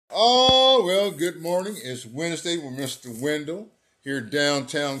Oh, well, good morning. It's Wednesday with Mr. Wendell here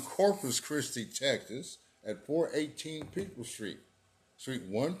downtown Corpus Christi, Texas at 418 People Street, Suite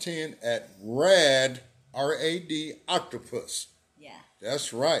 110 at RAD, R-A-D, Octopus. Yeah.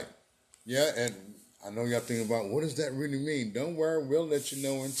 That's right. Yeah, and I know y'all thinking about what does that really mean? Don't worry, we'll let you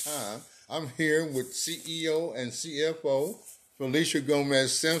know in time. I'm here with CEO and CFO Felicia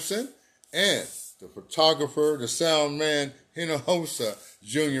Gomez Simpson and the photographer, the sound man, Hinojosa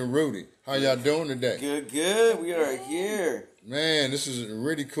Junior Rudy. How y'all doing today? Good. We are here. Man, this is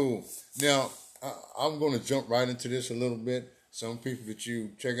really cool. Now, I'm going to jump right into this a little bit. Some people that you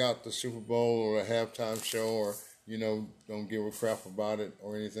check out the Super Bowl or a halftime show or, don't give a crap about it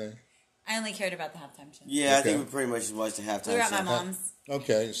or anything. I only cared about the halftime show. Yeah, okay. I think we pretty much watched the halftime show. We were at my mom's.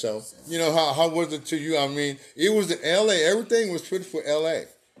 Okay, so, how was it to you? I mean, it was in L.A. Everything was fit for L.A.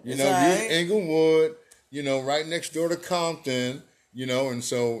 You right. Inglewood, right next door to Compton, and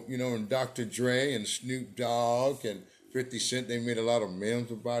so, and Dr. Dre and Snoop Dogg and 50 Cent, they made a lot of memes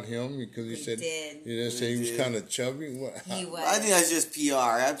about him because he said he was kind of chubby. He was. I think that's just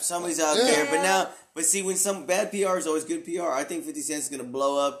PR. Somebody's out there, but see, when some bad PR is always good PR. I think 50 Cent's gonna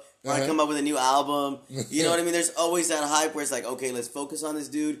blow up. Might come up with a new album. You know what I mean? There's always that hype where it's like, okay, let's focus on this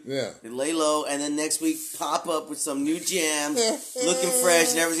dude. Yeah. And lay low, and then next week pop up with some new jams, looking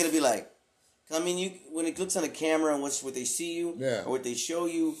fresh, and everyone's gonna be like, I mean, when it looks on the camera and what they see you or what they show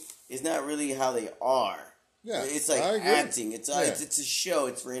you is not really how they are. Yeah, it's like acting. It's a show.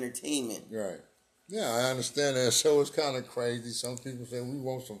 It's for entertainment. Right. Yeah, I understand that. So it's kind of crazy. Some people say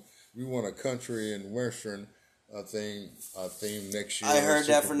we want a country and western theme next year. I heard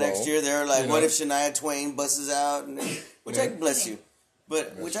that for next year. They're like, what if Shania Twain busts out? Which I bless you.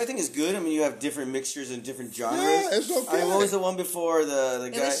 But which I think is good. I mean, you have different mixtures and different genres. Yeah, it's okay. I mean, what was the one before the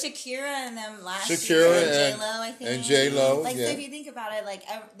guy? It was Shakira and them last year. And J-Lo, I think. And J-Lo, so if you think about it, like,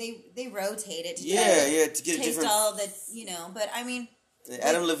 they rotate it to to get a taste different... all the, but I mean...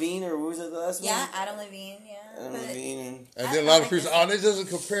 Adam Levine, or who was it the last one? Yeah, Adam Levine, Adam Levine. And then a lot of people, this doesn't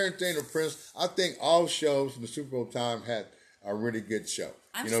compare anything to Prince. I think all shows from the Super Bowl time had a really good show.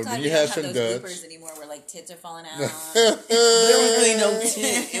 I'm just glad we don't have those bloopers anymore where like tits are falling out. There was really no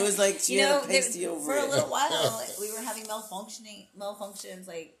tit. It was like she had a pasty over for a little while. We were having malfunctions,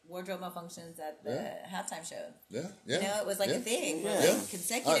 like wardrobe malfunctions at the halftime show. Yeah. It was like a thing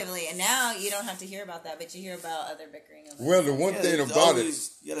consecutively. And now you don't have to hear about that, but you hear about other bickering. Well, the one thing about it,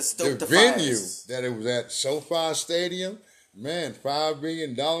 you gotta stoke the fires. venue that it was at, SoFi Stadium, man, $5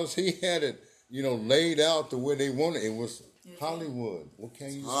 billion. He had it, laid out the way they wanted. It was Hollywood. What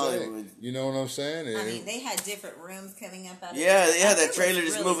can you say? You know what I'm saying? I mean, they had different rooms coming up out of that trailer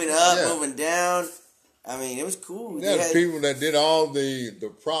just moving up, moving down. I mean, it was cool. Yeah, the people that did all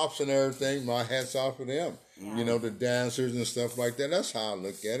the props and everything, my hat's off to them. Yeah. The dancers and stuff like that. That's how I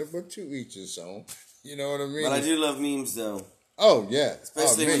look at it, but to each his own. You know what I mean? But I do love memes, though. Oh, yeah.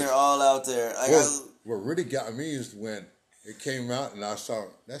 Especially when they're all out there. What really got me is when it came out and I saw,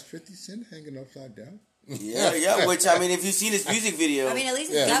 that's 50 Cent hanging upside down. Yeah. Which, I mean, if you've seen his music video, I mean, at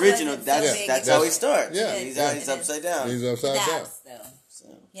least the original, that's how he starts. Yeah. He's upside down. He's upside down.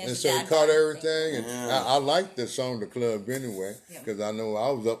 And so he caught everything, and I like the song "The Club" anyway, because I know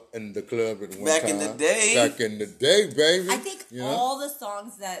I was up in the club at one time. Back in the day, baby. I think all the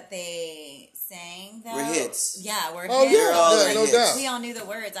songs that they sang were hits. Yeah, were hits. Yeah, no doubt. We all knew the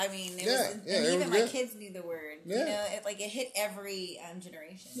words. I mean, and even my kids knew the word. Yeah. It hit every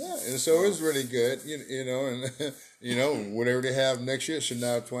generation. Yeah, and so it's really good. And whatever they have next year,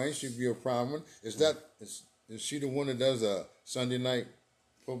 Shania Twain should be a prominent. Is she the one that does a Sunday night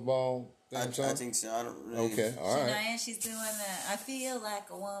football thing? I think so. I don't really... Okay, all right. Shania, she's doing the I Feel Like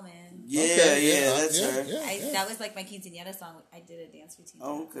a Woman. That's her. That was like my quinceañera song. I did a dance routine.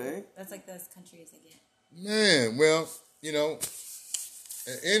 Oh, okay. That's like as country as I get. Man, well,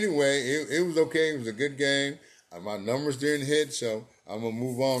 anyway, it was okay. It was a good game. My numbers didn't hit, so I'm going to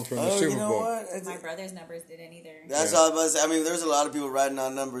move on from the Super Bowl. What? My brother's numbers didn't either. That's all I was about to say. I mean, there's a lot of people writing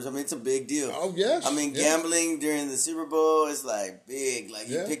on numbers. I mean, it's a big deal. Oh, yes. I mean, gambling during the Super Bowl is like big. Like,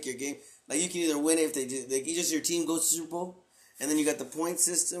 you pick your game. Like, you can either win it if they do. Like, your team goes to Super Bowl, and then you got the point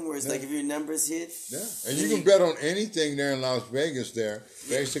system where it's like if your numbers hit. Yeah. And you can bet on anything there in Las Vegas there,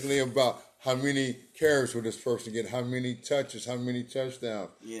 basically about how many carries will this person get, how many touches, how many touchdowns,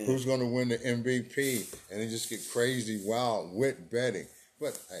 who's going to win the MVP, and they just get crazy, wild, with betting.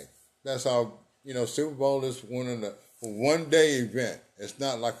 But, hey, that's all, Super Bowl is one-day event. It's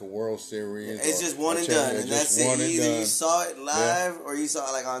not like a World Series. It's just one and done, and that's it. Either you saw it live or you saw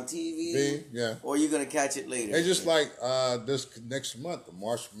it like on TV, or you're going to catch it later. It's just like this next month, the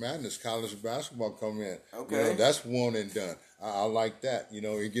March Madness college basketball come in. Okay. That's one and done. I like that. You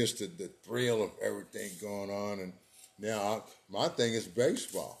know, it gets the thrill of everything going on. And now my thing is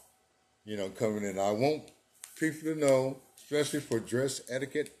baseball. You know, coming in. I want people to know, especially for dress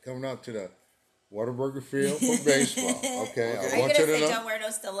etiquette, coming out to the Whataburger Field for baseball. Okay, I want you to know. Don't wear no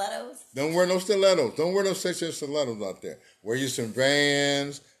stilettos. Don't wear no stilettos. Don't wear no such stilettos out there. Wear you some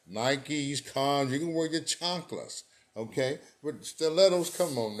Vans, Nikes, Cons. You can wear your chanclas. Okay, but stilettos,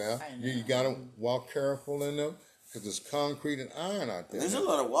 come on now. You gotta walk careful in them. Because it's concrete and iron out there. There's a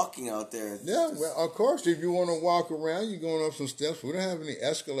lot of walking out there. Yeah, well, of course, if you want to walk around, you're going up some steps. We don't have any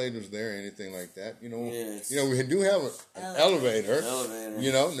escalators there or anything like that. You know, we do have an elevator.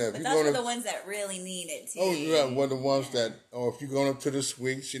 You know, now, if but those are the ones that really need it, too. Oh, yeah, well, the ones that, if you're going up to the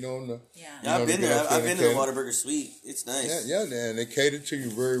suites, you know. I've been there. I've been to the Whataburger Suite. It's nice. Yeah, and they cater to you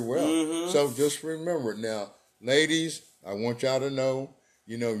very well. Mm-hmm. So just remember it. Now, ladies, I want y'all to know,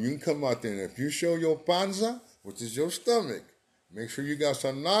 you can come out there, and if you show your panza, which is your stomach, make sure you got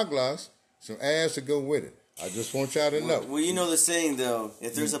some naglas, some ass to go with it. I just want y'all to know. Well, you know the saying, though.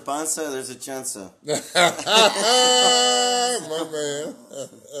 If there's a panza, there's a chanza. My man.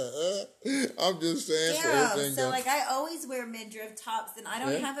 I'm just saying. Yeah, so I always wear midriff tops, and I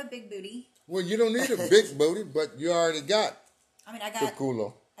don't have a big booty. Well, you don't need a big booty, but you already got I got the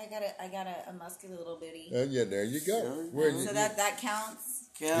culo. I got a muscular little booty. Yeah, there you go. So that counts?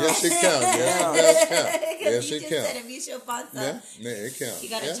 Yes, it counts. Yes, it does count. Yes, it counts. Said if you show panza, it counts. You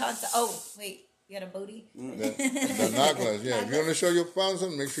got a chanza. Oh, wait. You got a booty? The naglas, yeah. If you want to show your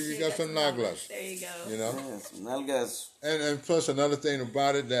panza, make sure you got some naglas. There you go. You know? Yeah, some nalgas. And plus another thing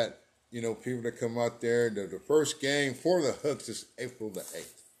about it that, people that come out there, the first game for the Hooks is April the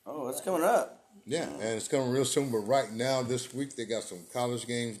 8th. Oh, it's coming up. Yeah, and it's coming real soon. But right now, this week, they got some college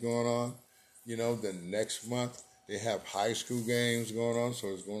games going on. The next month, they have high school games going on, so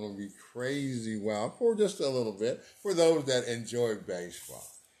it's going to be crazy wild for just a little bit for those that enjoy baseball,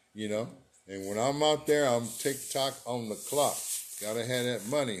 And when I'm out there, I'm tick-tock on the clock. Got to have that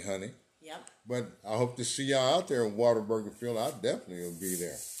money, honey. Yep. But I hope to see y'all out there in Whataburger Field. I definitely will be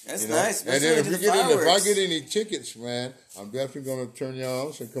there. That's nice. And then if I get any tickets, man, I'm definitely going to turn y'all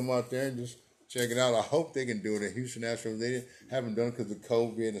on. So come out there and just check it out. I hope they can do it at Houston Astros. They haven't done it because of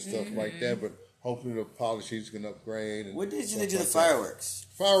COVID and stuff like that, but hopefully the policies can upgrade. And what did you do the fireworks?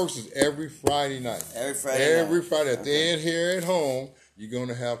 Fireworks is every Friday night. Every Friday. At the end here at home, you're going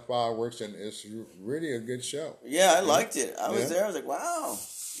to have fireworks, and it's really a good show. Yeah, I liked it. I was there. I was like, wow.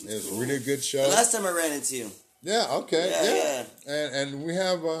 It's really a good show. The last time I ran into you. Yeah, okay. Yeah. And we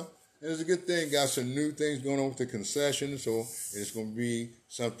have, it's a good thing, got some new things going on with the concession, so it's going to be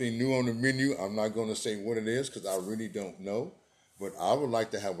something new on the menu. I'm not going to say what it is because I really don't know. But I would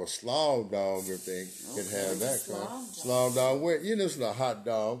like to have a slaw dog if they could have that. Slaw dog. Well, it's a hot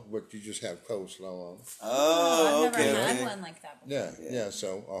dog, but you just have coleslaw on it. Oh, I've never had one like that before. Yeah.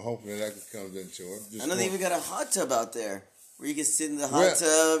 So hopefully that comes into it. I know they even got a hot tub out there where you can sit in the hot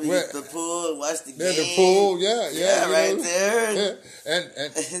tub, you get the pool, and watch the game. Yeah, the pool. Yeah, right there. Yeah. And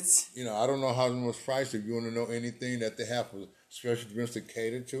I don't know how much price. If you want to know anything that they have for special events to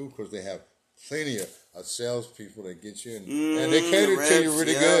cater to, because they have plenty of salespeople that get you, and they cater to you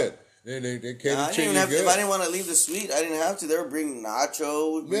really good. They cater to you good. If I didn't want to leave the suite, I didn't have to. They were bringing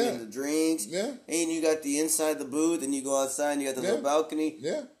nachos, bringing the drinks. Yeah. And you got the inside the booth, and you go outside, and you got the little balcony.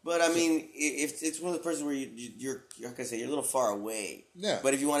 Yeah. But, I mean, if it's one of the persons where you're, like I say, you're a little far away. Yeah.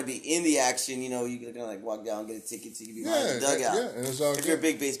 But if you want to be in the action, you can kind of walk down, get a ticket, so you can be behind the dugout. Yeah, and it's all if you're a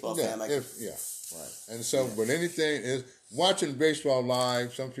big baseball fan. Right. And so, but anything is watching baseball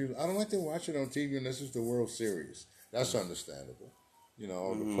live. Some people, I don't like to watch it on TV unless it's the World Series. That's understandable.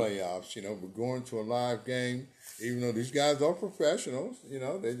 Or the playoffs. But going to a live game, even though these guys are professionals,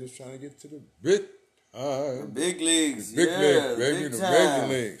 they're just trying to get to the big time. The big leagues. Big leagues, baby, the major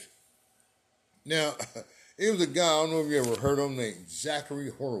leagues. Now, it was a guy, I don't know if you ever heard of him, named Zachary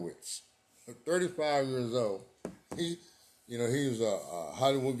Horowitz. 35 years old. He was a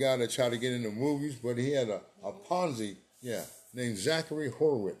Hollywood guy that tried to get into movies, but he had a Ponzi, named Zachary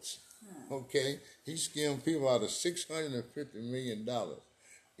Horowitz. Okay, he scammed people out of $650 million,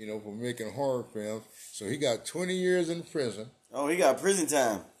 for making horror films. So he got 20 years in prison. Oh, he got prison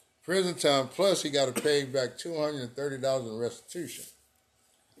time. Prison time, plus he got to pay back $230 in restitution.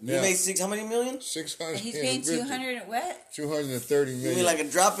 Now, he made how many million? 600. And he's paying 200 what? 230 million. You mean like a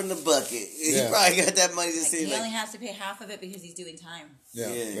drop in the bucket? He probably got that money to say. He only has to pay half of it because he's doing time. Yeah.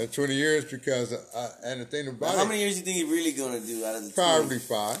 But 20 years because, and the thing about how many years do you think he's really going to do out of the probably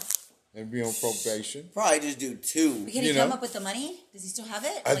 5. And be on probation. Probably just do 2. But can he come up with the money? Does he still have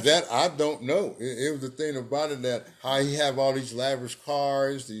it? That I don't know. It was the thing about it that how he have all these lavish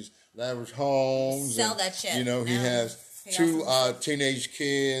cars, these lavish homes. Sell that shit. He has two teenage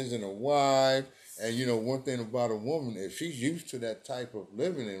kids and a wife. And you know, one thing about a woman, if she's used to that type of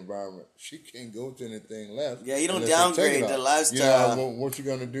living environment, she can't go to anything less. Yeah, you don't downgrade the lifestyle. You know, what you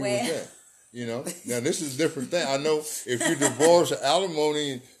gonna do with that? You know, now this is a different thing. I know if you divorce or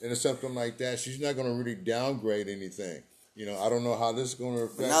alimony and something like that, she's not gonna really downgrade anything. You know, I don't know how this is going to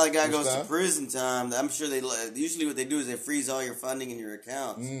affect. But now the guy goes to prison time. I'm sure usually what they do is they freeze all your funding in your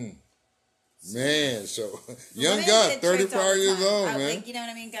accounts. Man, so young guy, 35 years old, man. Like, you know what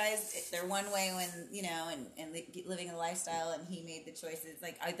I mean, guys? They're one way when, you know, and living a lifestyle, and he made the choices.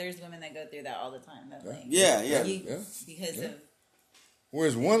 Like, there's women that go through that all the time. That, like, because of.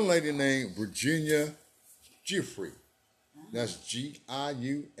 Where's one lady named Virginia Giuffre? That's Giuffre.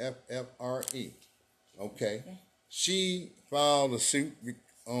 Okay. Yeah. She filed a suit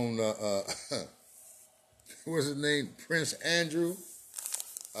on, what's his name? Prince Andrew.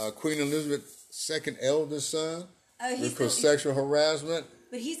 Queen Elizabeth's second eldest son, for sexual harassment.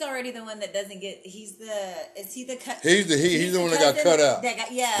 But he's already the one that doesn't get. He's the cut? He's the one that got cut out.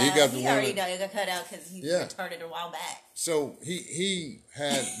 He already got cut out because he retarded a while back. So he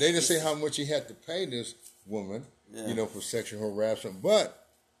had. They didn't say how much he had to pay this woman, you know, for sexual harassment. But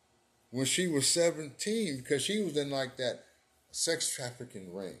when she was 17, because she was in like that sex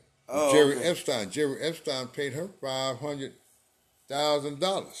trafficking ring. Jerry Epstein paid her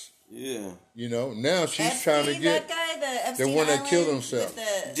 $500,000. Yeah. You know, now she's trying to get that guy, the one that killed himself.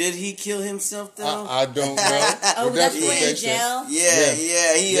 Did he kill himself though? I don't know. But that's what they said.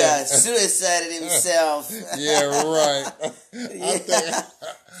 Yeah. He suicided himself. Yeah, right. I think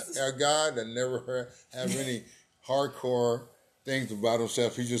a guy that never have any hardcore things about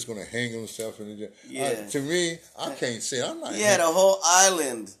himself, he's just going to hang himself in the jail. To me, I can't say. I'm not. He had a whole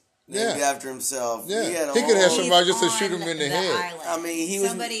island named after himself. Yeah, he could have somebody just to shoot him in the head. Island. I mean,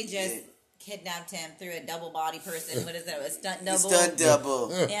 somebody just kidnapped him through a double body person. What is that? A stunt double. Stunt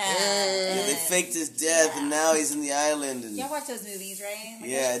double. Yeah. They faked his death, and now he's in the island. And y'all watch those movies, right?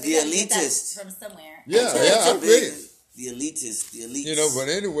 Like The Elitist from somewhere. I agree. The Elitist. You know, but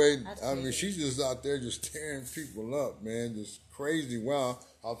anyway, I mean, she's just out there just tearing people up, man. Just crazy. Wow,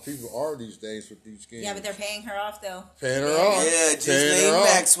 how people are these days with these games. Yeah, but they're paying her off, though. Paying her off. Yeah, Ghislaine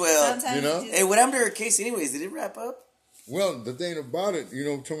Maxwell. Sometimes you know? Hey, what happened to her case anyways? Did it wrap up? Well, the thing about it, you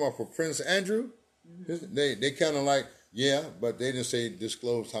know, talking about for Prince Andrew, they kind of like, but they didn't say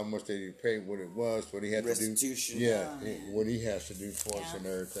disclose how much they paid, what it was, what he had Restitution. to do. What he has to do for us and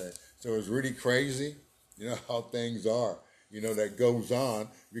everything. So it's really crazy, you know, how things are. You know, that goes on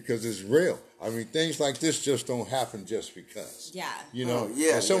because it's real. I mean, things like this just don't happen just because. Yeah. You know,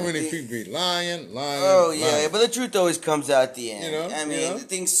 so many people be lying. Oh, yeah, but the truth always comes out at the end. You know, I mean,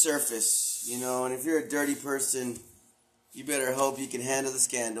 things surface, you know, and if you're a dirty person, you better hope you can handle the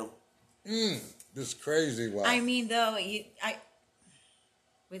scandal. This is crazy. Wow. I mean, though,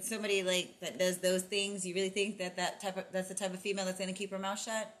 with somebody like that does those things, you really think that's the type of female that's going to keep her mouth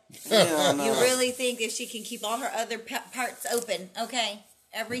shut? Yeah, no. You really think if she can keep all her other parts open, okay,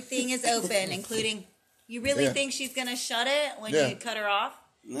 everything is open, including, you really think she's going to shut it when you cut her off?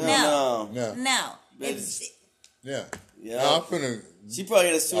 No. Yeah. I'm finna. She probably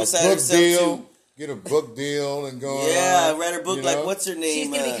got a suicide herself too. Get a book deal and go. Read her book like what's her name? She's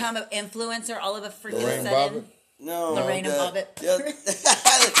gonna become an influencer all of a freaking Lorraine sudden. Bobbitt? No, Lorraine Bobbitt.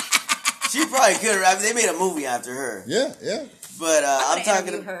 She probably could have. I mean, they made a movie after her. Yeah. But I'm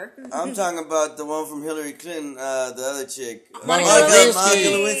talking about the one from Hillary Clinton, the other chick, Monica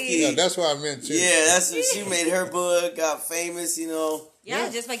Lewinsky. Yeah, that's what I meant too. Yeah, that's what she made her book, got famous, you know. Yeah,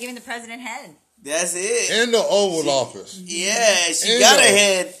 just by giving the president head. That's it. In the Oval Office. Yeah, she got her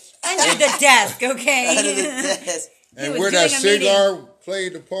head. Under the desk, okay? Under the desk. And where that cigar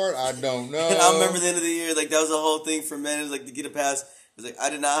played the part, I don't know. And I remember the end of the year, like, that was the whole thing for men, like, to get a pass. It was like,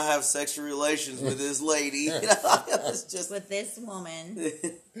 I did not have sexual relations with this lady. You know, it was just... With this woman.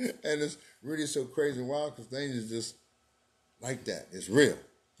 And it's really so crazy and wild because things is just like that. It's real.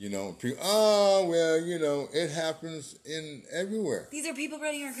 You know, people, you know, it happens in everywhere. These are people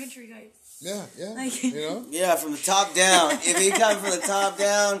running our country, guys. Yeah, you know? Yeah, from the top down. If it comes from the top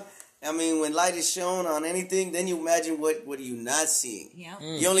down, I mean, when light is shown on anything, then you imagine what are you not seeing? Yeah.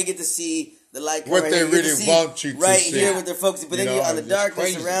 You only get to see the light. What they really want you to see. Right here with their focus. But then you're on the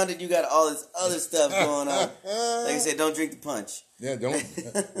darkness around it, you got all this other stuff going on. Like I said, don't drink the punch. Yeah,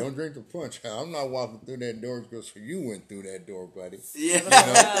 don't drink the punch. I'm not walking through that door because you went through that door, buddy. Yeah. You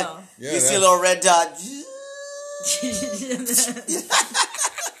know? You see a little red dot.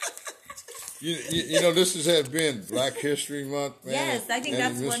 You know, this has been Black History Month, man. Yes, I think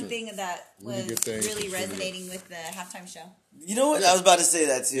that's one thing that was really resonating with the halftime show. You know what? I was about to say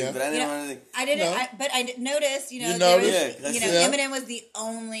that too, but I didn't want to. I didn't. No. But I did notice. You know, Eminem was the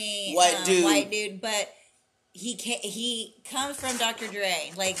only white dude, but he comes from Dr.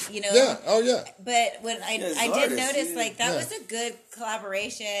 Dre, like Yeah. Oh yeah. But when I did notice, like that was a good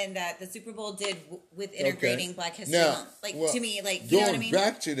collaboration that the Super Bowl did with integrating Black History Month. Like to me, like you know what I mean. Going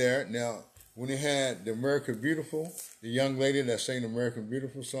back to there now. When they had the American Beautiful, the young lady that sang the American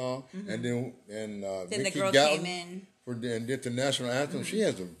Beautiful song, and then Nikki the girl came in and did the national anthem. She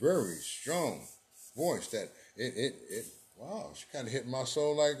has a very strong voice that it wow, she kind of hit my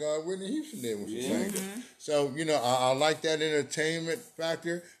soul like Whitney Houston did when she sang it. So I like that entertainment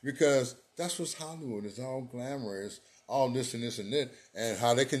factor because that's what's Hollywood. It's all glamorous. All this and this and that, and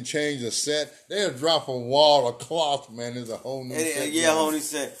how they can change a set. They'll drop a wall of cloth, man. There's a whole new set. Yeah, a whole new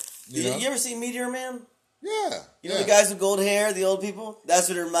set. You ever see Meteor Man? Yeah. You know the guys with gold hair, the old people? That's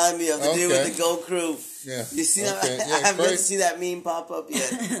what it reminded me of. The dude with the gold crew. Yeah. You see that? I haven't yet to see that meme pop up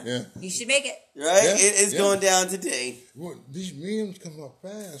yet. Yeah. You should make it. Right? Yeah. It's going down today. Well, these memes come up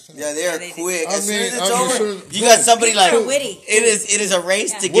fast. Huh? Yeah, they're quick. As soon as it's over, you got somebody like witty. It is a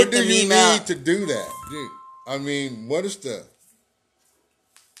race to get the meme out. What do you need to do that? Dude, I mean, what is the...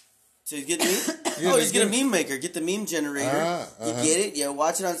 To get just get a meme maker. Get the meme generator. You get it. You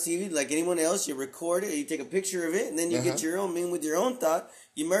watch it on TV like anyone else. You record it. You take a picture of it, and then you get your own meme with your own thought.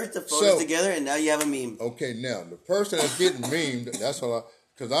 You merge the photos together, and now you have a meme. Okay, now the person that's getting memed, that's all.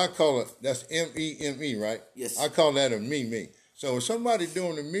 Because I call it, that's M-E-M-E, right? Yes. I call that a meme. So if somebody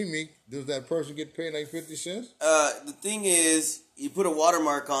doing the meme, does that person get paid like 50 cents? The thing is, you put a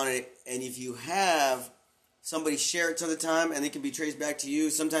watermark on it, and if you have somebody share it to the time, and it can be traced back to you.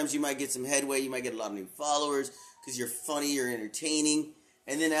 Sometimes you might get some headway. You might get a lot of new followers because you're funny, you're entertaining.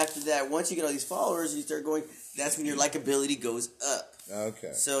 And then after that, once you get all these followers, you start going, that's when your likability goes up.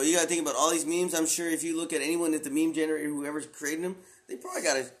 Okay. So you got to think about all these memes. I'm sure if you look at anyone at the meme generator, whoever's creating them, they probably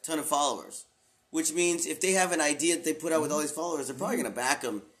got a ton of followers. Which means if they have an idea that they put out with all these followers, they're probably going to back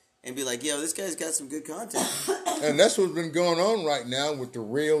them and be like, yo, this guy's got some good content. And that's what's been going on right now with the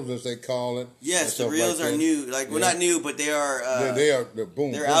reels, as they call it. Yes, the reels are new. Like, well, not new, but they are. They are. They're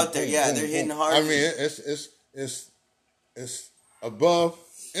boom. They're boom, out there. Boom, yeah, boom, they're boom. hitting hard. I mean, it's above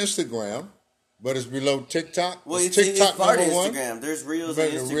Instagram, but it's below TikTok. Well, it's TikTok part of number Instagram. one. There's reels on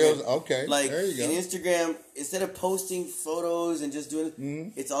Instagram. Reels, okay, like there you go. In Instagram, instead of posting photos and just doing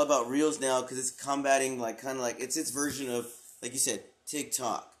it, it's all about reels now because it's combating it's its version of, like you said,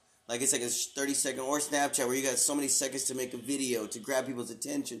 TikTok. Like it's like a 30-second, or Snapchat, where you got so many seconds to make a video to grab people's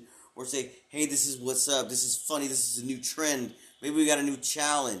attention, or say, hey, this is what's up, this is funny, this is a new trend, maybe we got a new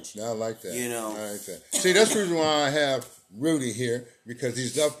challenge. I like that. You know. I like that. See, that's the reason why I have Rudy here, because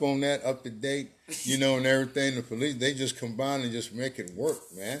he's up on that, up to date, and everything. The police, they just combine and just make it work,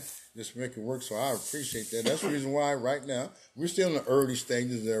 man. Just make it work, so I appreciate that. That's the reason why right now, we're still in the early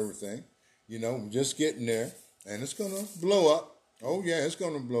stages of everything. We're just getting there, and it's going to blow up. Oh, yeah, it's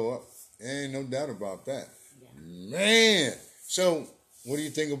going to blow up. Ain't no doubt about that. Yeah. Man. So, what do you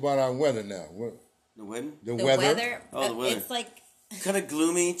think about our weather now? The weather? The weather. Oh, the weather. It's like... kind of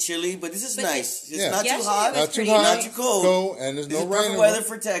gloomy, chilly, but this is nice. It's not too hot. Not too hot. Not too cold. And there's no rain. Perfect weather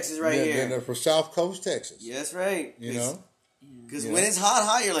for Texas here. Yeah, for South Coast Texas. Yes, right. Because when it's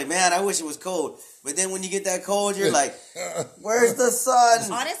hot, you're like, man, I wish it was cold. But then when you get that cold, you're like, where's the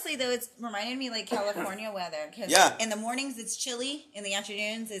sun? Honestly, though, it's reminded me like California weather. Because in the mornings it's chilly, in the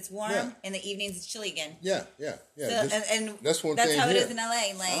afternoons it's warm, in the evenings it's chilly again. Yeah. So, and that's how it is in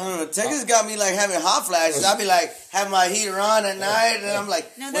LA. Like, I don't know. Texas got me like having hot flashes. I'll be like having my heater on at night, and I'm like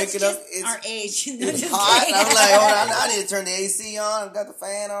waking up. It's our age. It's hot. And I'm like, hold on, I need to turn the AC on. I've got the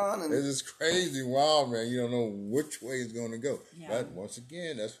fan on. And it's just crazy, wild, man. You don't know which way it's going to go. Yeah. But once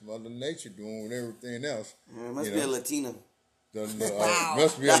again, that's Mother Nature doing with everything else. It must be a Latina. Wow.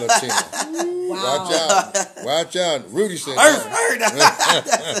 Must be a Latina. Wow. Watch out. Rudy said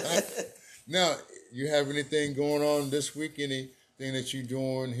Now, you have anything going on this week? Anything that you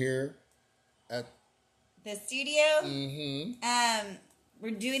doing here at the studio? Mm-hmm.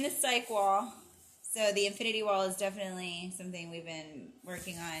 We're doing the psych wall. So the infinity wall is definitely something we've been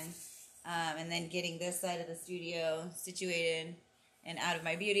working on. And then getting this side of the studio situated and out of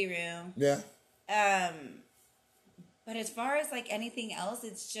my beauty room. Yeah. But as far as like anything else,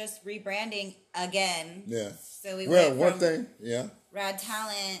 it's just rebranding again. Yeah. So we went from Rad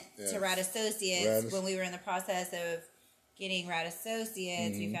Talent to Rad Associates. When we were in the process of getting Rad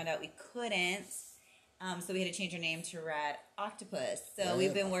Associates, we found out we couldn't. So we had to change our name to Rad Octopus. So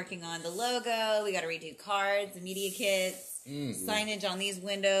we've been working on the logo. We got to redo cards, the media kits, signage on these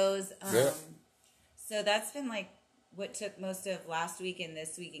windows. So that's been like what took most of last week and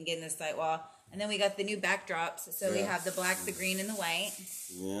this week and getting the site wall. And then we got the new backdrops. So we have the black, the green, and the white.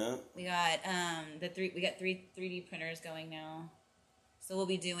 Yeah. We got We got three 3D printers going now. So we'll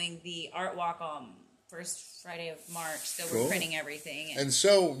be doing the art walk on first Friday of March. So we're printing everything. And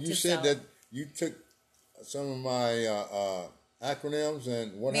so you said that you took some of my acronyms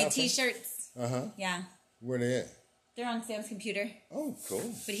and what happened? Made T-shirts. Yeah. Where they at? They're on Sam's computer. Oh,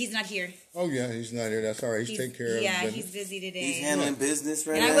 cool. But he's not here. Oh, yeah, he's not here. That's all right. He's taking care of Yeah, he's busy today. He's handling business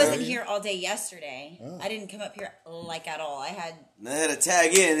right now. And I wasn't here all day yesterday. Oh. I didn't come up here like at all. I had to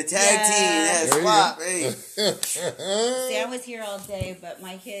tag in. The tag team. They had a swap. Hey. See, I was here all day, but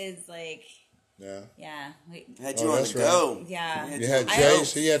my kids, like... Yeah. Had you on the go. Right. Yeah. You had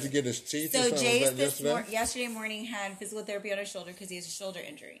Jace. He had to get his teeth. So Jace yesterday morning had physical therapy on his shoulder because he has a shoulder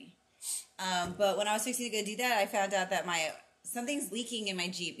injury. But when I was fixing to go do that, I found out that something's leaking in my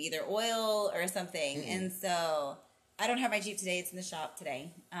Jeep, either oil or something. Mm-hmm. And so I don't have my Jeep today. It's in the shop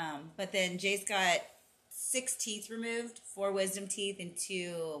today. But then Jace got 6 teeth removed, 4 wisdom teeth and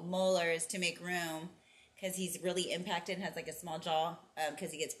 2 molars to make room. Because he's really impacted and has like a small jaw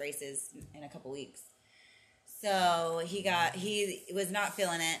because he gets braces in a couple weeks. So he was not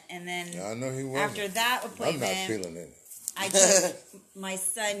feeling it. And then I know he wasn't. After that appointment, I'm not feeling it. I took my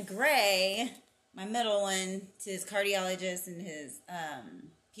son Gray, my middle one, to his cardiologist and his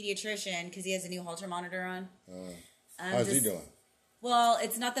pediatrician because he has a new Holter monitor on. How's he doing? Well,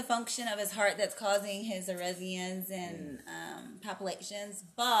 it's not the function of his heart that's causing his arrhythmias and palpitations,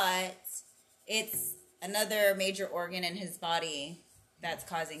 but it's another major organ in his body that's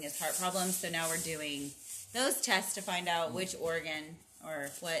causing his heart problems. So now we're doing those tests to find out which organ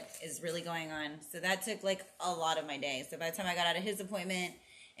or what is really going on. So that took like a lot of my day. So by the time I got out of his appointment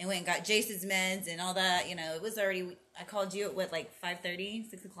and went and got Jace's meds and all that, it was already, I called you at like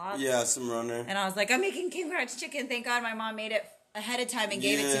 5:30, 6 o'clock? Yeah, some runner. And I was like, I'm making King Crunch chicken. Thank God my mom made it ahead of time and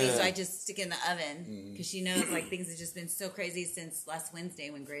gave it to me, so I just stick it in the oven. Because she knows like things have just been so crazy since last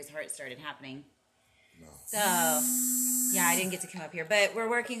Wednesday when Gray's heart started happening. So, yeah, I didn't get to come up here. But we're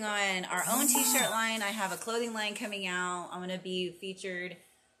working on our own T-shirt line. I have a clothing line coming out. I'm going to be featured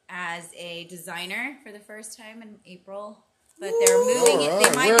as a designer for the first time in April. But they're moving it.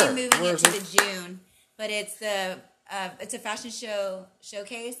 They might be moving it to the June. But it's a fashion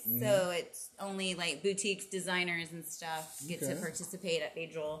showcase. So it's only like boutiques, designers, and stuff get to participate at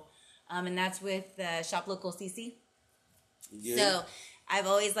Pedro. And that's with Shop Local CC. Yeah. So I've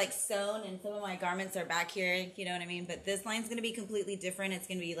always like sewn, and some of my garments are back here, you know what I mean? But this line's going to be completely different. It's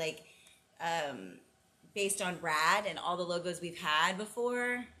going to be like based on RAD and all the logos we've had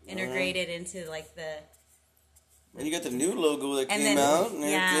before, integrated into like the... And you got the new logo that came out and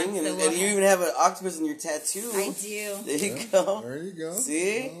everything. And, so and you even have an octopus in your tattoo. I do. There you go. There you go.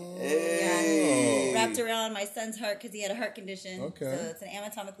 See? Oh. Hey. Wrapped around my son's heart because he had a heart condition. Okay. So it's an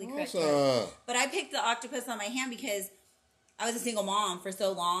anatomically correct heart. But I picked the octopus on my hand because I was a single mom for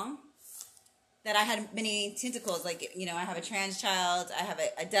so long that I had many tentacles. Like, I have a trans child. I have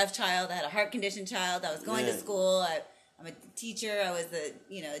a deaf child. I had a heart condition child. I was going to school. I'm a teacher. I was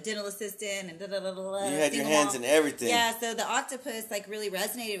a dental assistant and da-da-da-da-da. You had your hands in everything. Yeah, so the octopus really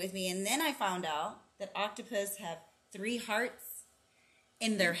resonated with me. And then I found out that octopus have 3 hearts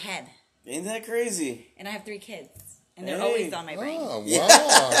in their head. Ain't that crazy? And I have 3 kids. And they're always on my brain. Oh, wow.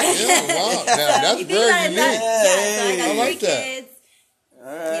 Wow. Now, that's very unique. So I got 3 kids. All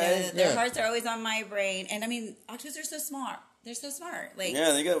right. Their hearts are always on my brain. And octopuses are so smart. They're so smart. Like,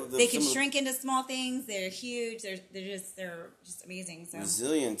 they can shrink into small things. They're huge. They're just amazing. So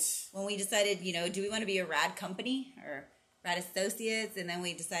resilient. When we decided, do we want to be a rad company or rad associates? And then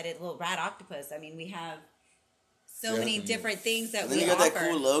we decided, well, rad octopus. I mean, we have so many different things that we offer. And then you got that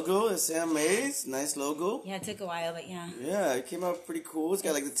cool logo that Sam made. Nice logo. Yeah, it took a while, but yeah. Yeah, it came out pretty cool. It's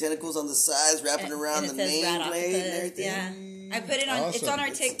got like the tentacles on the sides wrapping around the nameplate and everything. Yeah. I put it on. Awesome. It's on our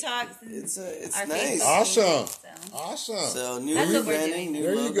TikToks. It's our nice. Awesome. So. Awesome. So new branding, new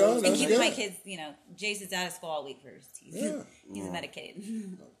there logo. You go. And keeping my kids, Jace is out of school all week first. He's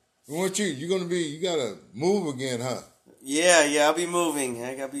medicated. What you gonna be? You gotta move again, huh? Yeah, I'll be moving.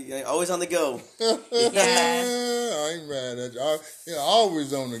 I gotta be always on the go. Yeah. I ain't mad at you.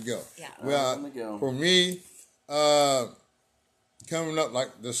 Always on the go. Yeah. Well, on the go. For me, coming up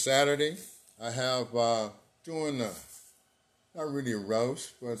like this Saturday, I have doing not really a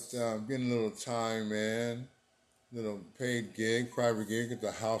roast, but getting a little time, man. Little paid gig, private gig at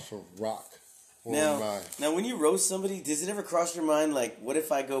the House of Rock. Now, when you roast somebody, does it ever cross your mind, like, what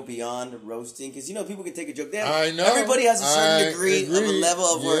if I go beyond roasting? Because, people can take a joke. I know. Everybody has a certain degree of a level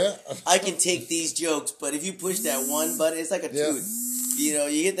of where I can take these jokes, but if you push that one button, it's like a tooth.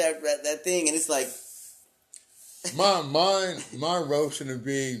 You get that thing, and it's like, my roasting would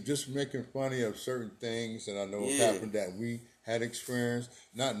be just making funny of certain things that I know have happened that we had experienced.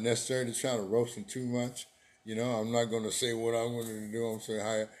 Not necessarily trying to roast him too much. You know, I'm not going to say what I'm going to do. I'm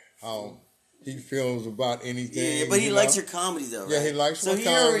saying how he feels about anything. Yeah, but he likes your comedy though, right? Yeah, he likes my comedy.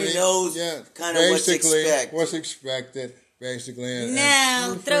 So he already knows kind of what's expected. Basically,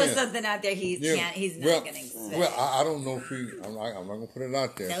 and throw something out there. He's not going to expect. Well, I don't know if I'm not going to put it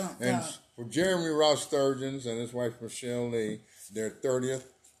out there. Don't. For Jeremy Ross Sturgeons and his wife Michelle Lee, their 30th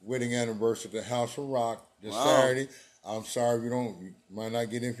wedding anniversary at the House of Rock this Saturday. I'm sorry you might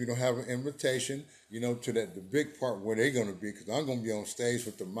not get in if you don't have an invitation. You know, to the big part where they're going to be, because I'm going to be on stage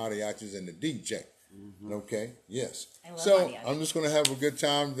with the mariachis and the DJ. Mm-hmm. Okay, yes. So mariachis. I'm just going to have a good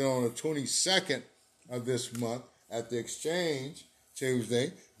time. Then on the 22nd of this month at the Exchange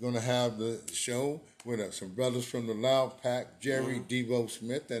Tuesday, going to have the show with some brothers from the Loud Pack, Jerry Devo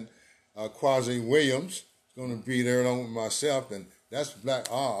Smith and Quasi Williams. Going to be there along with myself, and that's Black.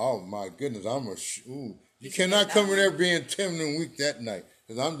 Oh my goodness, you cannot come in there being timid and weak that night,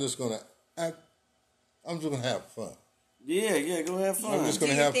 because I'm just going to act. I'm just going to have fun. Yeah, go have fun. I'm just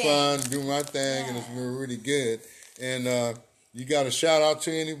going to have fun, do my thing, and it's going to be really good. And you got a shout out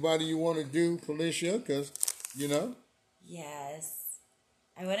to anybody you want to do, Felicia, because, you know. Yes.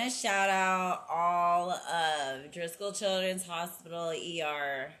 I want to shout out all of Driscoll Children's Hospital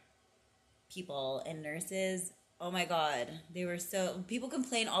ER people and nurses. Oh my God. They were people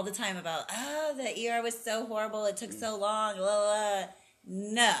complain all the time about, the ER was so horrible. It took so long. Blah,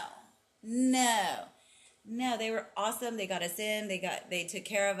 blah. No, they were awesome. They got us in. They took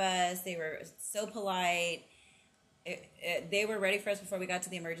care of us. They were so polite. They were ready for us before we got to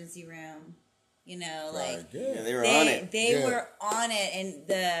the emergency room. You know, they were on it. They were on it, and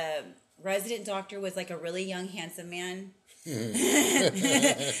the resident doctor was like a really young, handsome man. So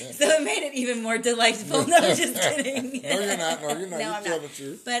it made it even more delightful. No, just kidding. No, you're not. No, I'm not. The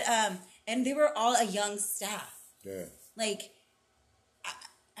truth. But and they were all a young staff. Yeah.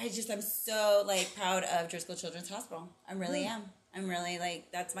 I'm so proud of Driscoll Children's Hospital. I really am. I'm really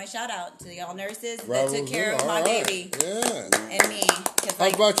that's my shout out to y'all nurses that took care of my baby. Yeah. And me. How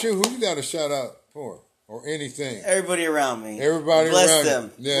about you? Who you got a shout out for? Or anything? Everybody around me. Everybody Bless around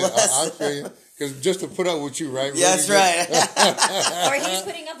them. You. Yeah, I feel you. Because just to put up with you, right? Yeah, that's right. Or he's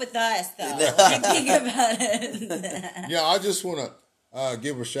putting up with us, though. Think about it. Yeah, I just want to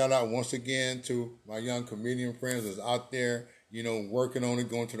give a shout out once again to my young comedian friends that's out there, you know, working on it,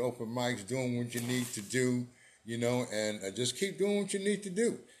 going to the open mics, doing what you need to do, you know, and just keep doing what you need to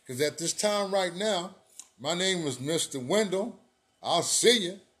do. Because at this time right now, my name is Mr. Wendell. I'll see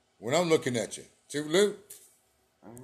you when I'm looking at you. Toodaloo.